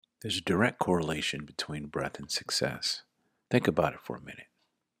There's a direct correlation between breath and success. Think about it for a minute.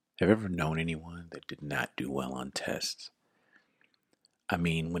 Have you ever known anyone that did not do well on tests? I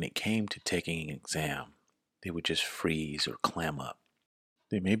mean, when it came to taking an exam, they would just freeze or clam up.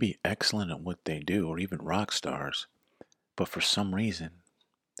 They may be excellent at what they do or even rock stars, but for some reason,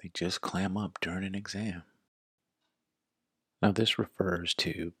 they just clam up during an exam. Now, this refers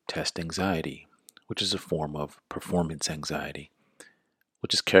to test anxiety, which is a form of performance anxiety,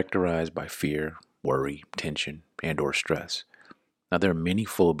 which is characterized by fear, worry, tension, and or stress. Now, there are many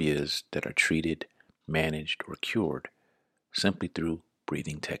phobias that are treated, managed, or cured simply through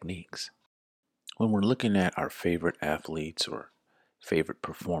breathing techniques. When we're looking at our favorite athletes or favorite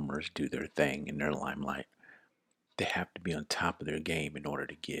performers do their thing in their limelight, they have to be on top of their game in order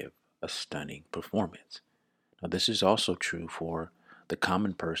to give a stunning performance. Now, this is also true for the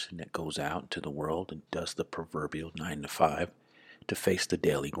common person that goes out into the world and does the proverbial 9 to 5 to face the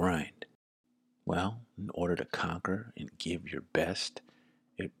daily grind. Well, in order to conquer and give your best,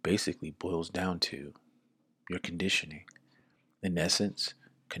 it basically boils down to your conditioning. In essence,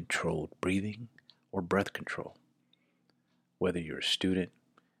 controlled breathing or breath control. Whether you're a student,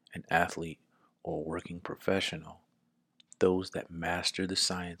 an athlete, or a working professional, those that master the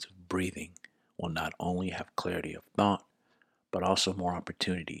science of breathing will not only have clarity of thought, but also more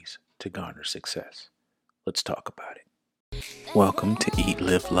opportunities to garner success. Let's talk about it. Welcome to Eat,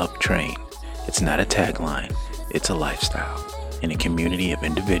 Live, Love, Train. It's not a tagline, it's a lifestyle in a community of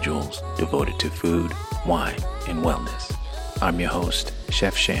individuals devoted to food, wine, and wellness. I'm your host,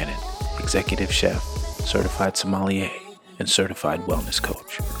 Chef Shannon, executive chef, certified sommelier, and certified wellness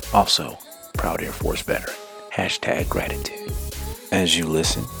coach. Also, proud Air Force veteran. #gratitude. As you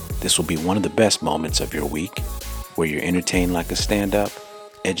listen, this will be one of the best moments of your week where you're entertained like a stand-up,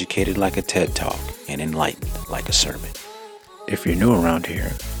 educated like a TED Talk, and enlightened like a sermon. If you're new around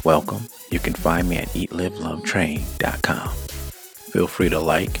here, welcome. You can find me at eatlivelovetrain.com. Feel free to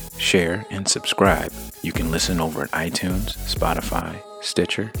like, share, and subscribe. You can listen over at iTunes, Spotify,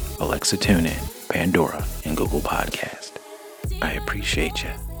 Stitcher, Alexa TuneIn, Pandora, and Google Podcast. I appreciate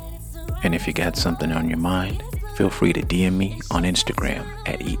you. And if you got something on your mind, feel free to DM me on Instagram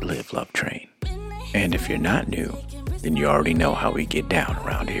at eatlivelovetrain. And if you're not new, then you already know how we get down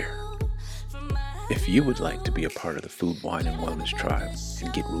around here. If you would like to be a part of the Food, Wine, and Wellness Tribe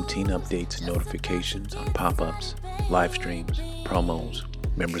and get routine updates and notifications on pop-ups, live streams, promos,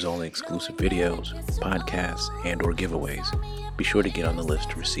 members-only exclusive videos, podcasts, and or giveaways, be sure to get on the list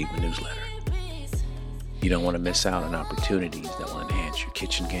to receive the newsletter. You don't want to miss out on opportunities that will enhance your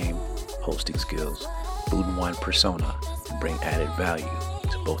kitchen game, hosting skills, food and wine persona, and bring added value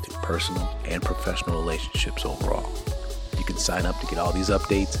to both your personal and professional relationships overall. You can sign up to get all these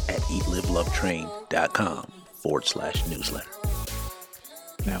updates at eatlivelovetrain.com/newsletter.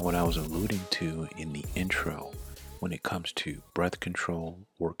 Now, what I was alluding to in the intro when it comes to breath control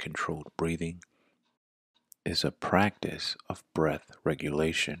or controlled breathing is a practice of breath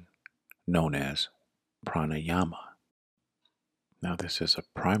regulation known as pranayama. Now, this is a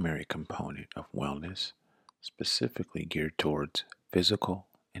primary component of wellness, specifically geared towards physical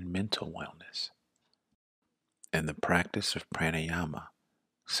and mental wellness. And the practice of pranayama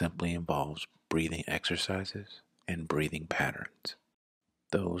simply involves breathing exercises and breathing patterns.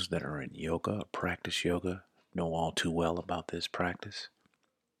 Those that are in yoga or practice yoga know all too well about this practice.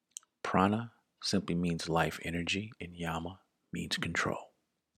 Prana simply means life energy and yama means control.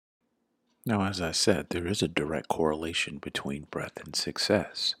 Now, as I said, there is a direct correlation between breath and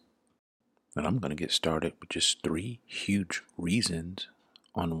success. And I'm going to get started with just 3 huge reasons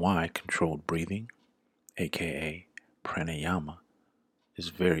on why controlled breathing, aka pranayama, is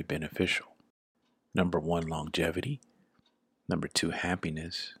very beneficial. Number 1, longevity. Number 2,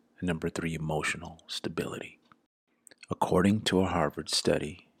 happiness. And number 3, emotional stability. According to a Harvard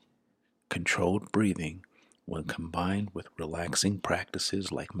study, controlled breathing, when combined with relaxing practices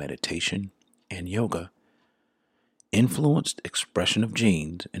like meditation and yoga, influenced expression of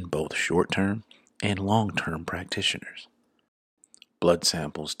genes in both short-term and long-term practitioners. Blood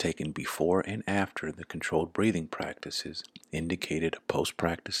samples taken before and after the controlled breathing practices indicated a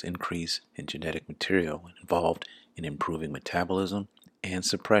post-practice increase in genetic material involved in improving metabolism and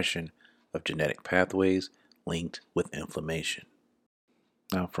suppression of genetic pathways linked with inflammation.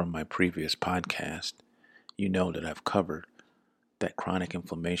 Now, from my previous podcast, you know that I've covered that chronic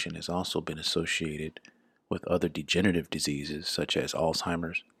inflammation has also been associated with other degenerative diseases such as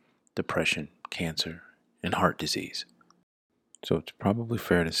Alzheimer's, depression, cancer, and heart disease. So it's probably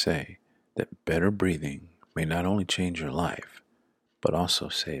fair to say that better breathing may not only change your life, but also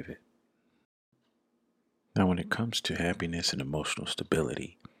save it. Now, when it comes to happiness and emotional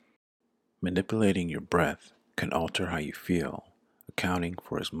stability, Manipulating your breath can alter how you feel, accounting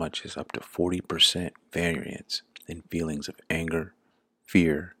for as much as up to 40% variance in feelings of anger,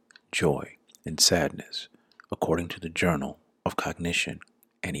 fear, joy, and sadness, according to the Journal of Cognition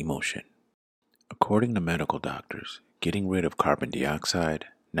and Emotion. According to medical doctors, getting rid of carbon dioxide,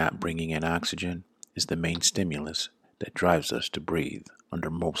 not bringing in oxygen, is the main stimulus that drives us to breathe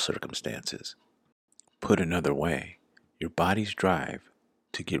under most circumstances. Put another way, your body's drive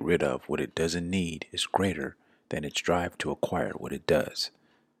to get rid of what it doesn't need is greater than its drive to acquire what it does.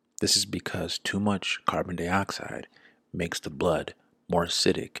 This is because too much carbon dioxide makes the blood more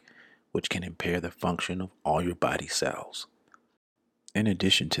acidic, which can impair the function of all your body cells. In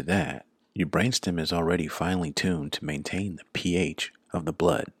addition to that, your brainstem is already finely tuned to maintain the pH of the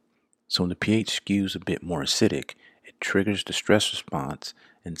blood. So when the pH skews a bit more acidic, it triggers the stress response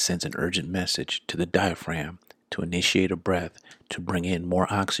and sends an urgent message to the diaphragm to initiate a breath to bring in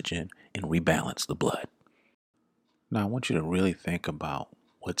more oxygen and rebalance the blood. Now I want you to really think about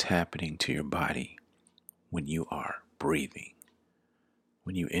what's happening to your body when you are breathing.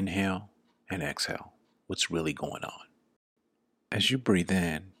 When you inhale and exhale, what's really going on? As you breathe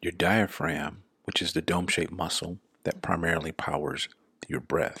in, your diaphragm, which is the dome-shaped muscle that primarily powers your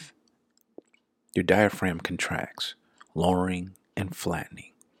breath, your diaphragm contracts, lowering and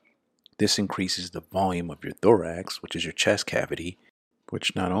flattening. This increases the volume of your thorax, which is your chest cavity,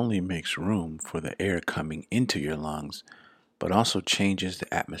 which not only makes room for the air coming into your lungs, but also changes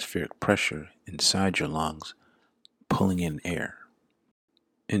the atmospheric pressure inside your lungs, pulling in air.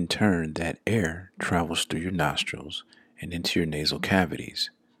 In turn, that air travels through your nostrils and into your nasal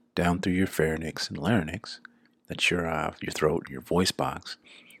cavities, down through your pharynx and larynx, that's your throat, your voice box,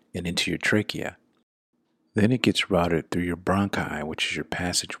 and into your trachea. Then it gets routed through your bronchi, which is your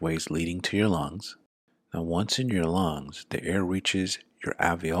passageways leading to your lungs. Now, once in your lungs, the air reaches your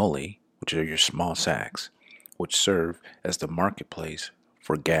alveoli, which are your small sacs, which serve as the marketplace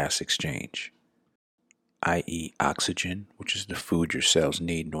for gas exchange, i.e., oxygen, which is the food your cells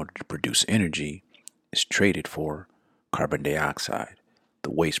need in order to produce energy, is traded for carbon dioxide,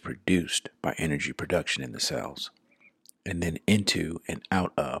 the waste produced by energy production in the cells, and then into and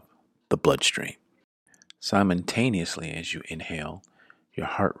out of the bloodstream. Simultaneously, as you inhale, your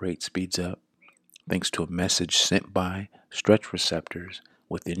heart rate speeds up thanks to a message sent by stretch receptors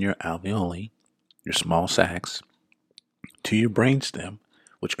within your alveoli, your small sacs, to your brainstem,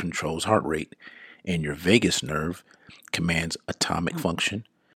 which controls heart rate, and your vagus nerve commands atomic function,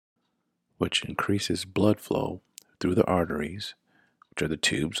 which increases blood flow through the arteries, which are the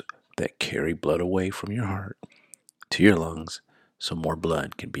tubes that carry blood away from your heart to your lungs so more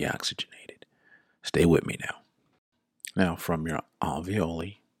blood can be oxygenated. Stay with me now. Now, from your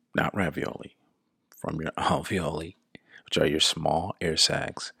alveoli, not ravioli, from your alveoli, which are your small air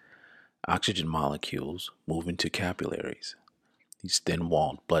sacs, oxygen molecules move into capillaries, these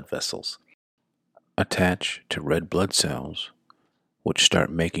thin-walled blood vessels, attach to red blood cells, which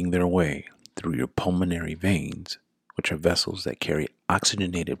start making their way through your pulmonary veins, which are vessels that carry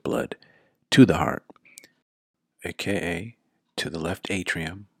oxygenated blood to the heart, aka to the left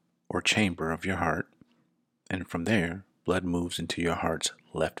atrium or chamber of your heart, and from there, blood moves into your heart's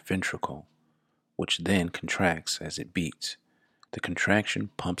left ventricle, which then contracts as it beats. The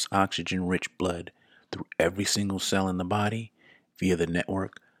contraction pumps oxygen-rich blood through every single cell in the body via the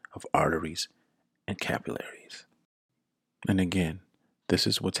network of arteries and capillaries. And again, this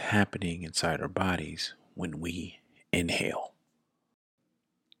is what's happening inside our bodies when we inhale.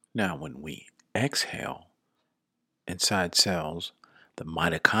 Now, when we exhale, inside cells, the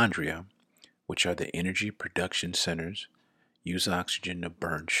mitochondria, which are the energy production centers, use oxygen to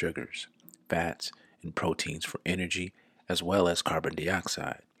burn sugars, fats, and proteins for energy, as well as carbon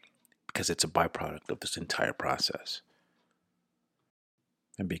dioxide, because it's a byproduct of this entire process.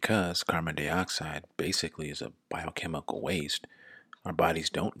 And because carbon dioxide basically is a biochemical waste, our bodies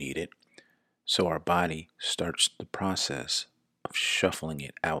don't need it, so our body starts the process of shuffling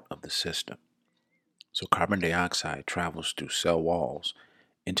it out of the system. So carbon dioxide travels through cell walls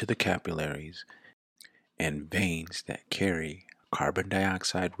into the capillaries and veins that carry carbon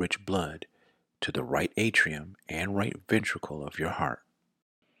dioxide rich blood to the right atrium and right ventricle of your heart.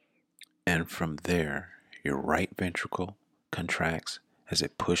 And from there, your right ventricle contracts as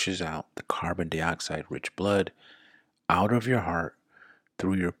it pushes out the carbon dioxide rich blood out of your heart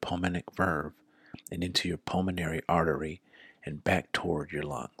through your pulmonic valve and into your pulmonary artery and back toward your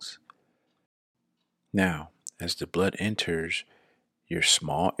lungs. Now, as the blood enters your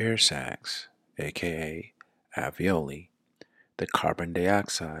small air sacs, aka alveoli, the carbon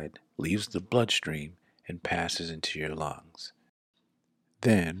dioxide leaves the bloodstream and passes into your lungs.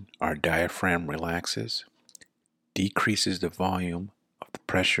 Then our diaphragm relaxes, decreases the volume of the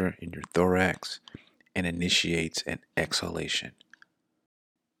pressure in your thorax, and initiates an exhalation.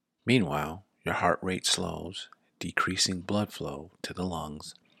 Meanwhile, your heart rate slows, decreasing blood flow to the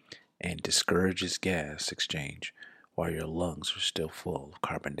lungs, and discourages gas exchange while your lungs are still full of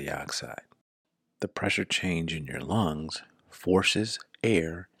carbon dioxide. The pressure change in your lungs forces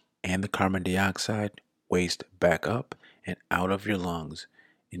air and the carbon dioxide waste back up and out of your lungs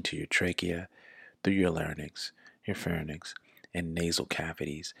into your trachea, through your larynx, your pharynx, and nasal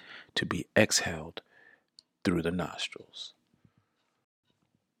cavities to be exhaled through the nostrils.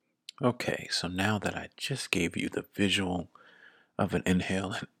 Okay, so now that I just gave you the visual of an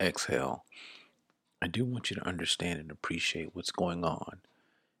inhale and exhale, I do want you to understand and appreciate what's going on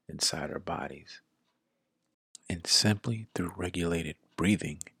inside our bodies. And simply through regulated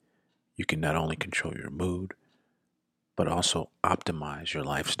breathing, you can not only control your mood, but also optimize your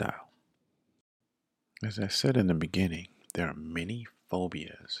lifestyle. As I said in the beginning, there are many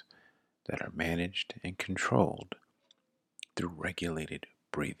phobias that are managed and controlled through regulated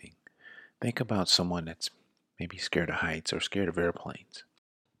breathing. Think about someone that's maybe scared of heights or scared of airplanes.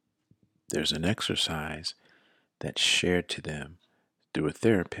 There's an exercise that's shared to them through a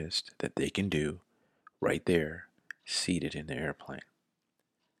therapist that they can do right there, seated in the airplane.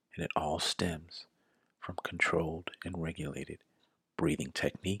 And it all stems from controlled and regulated breathing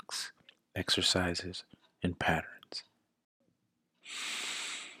techniques, exercises, and patterns.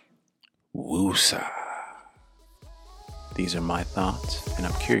 Woosah. These are my thoughts, and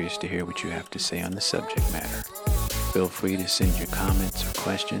I'm curious to hear what you have to say on the subject matter. Feel free to send your comments or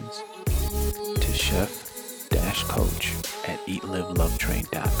questions to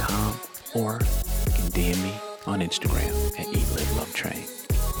chef-coach@eatlivelovetrain.com, or you can DM me on Instagram @eatlivelovetrain.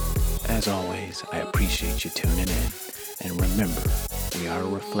 As always, I appreciate you tuning in, and remember, we are a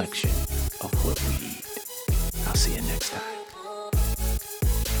reflection of what we eat. I'll see you next time.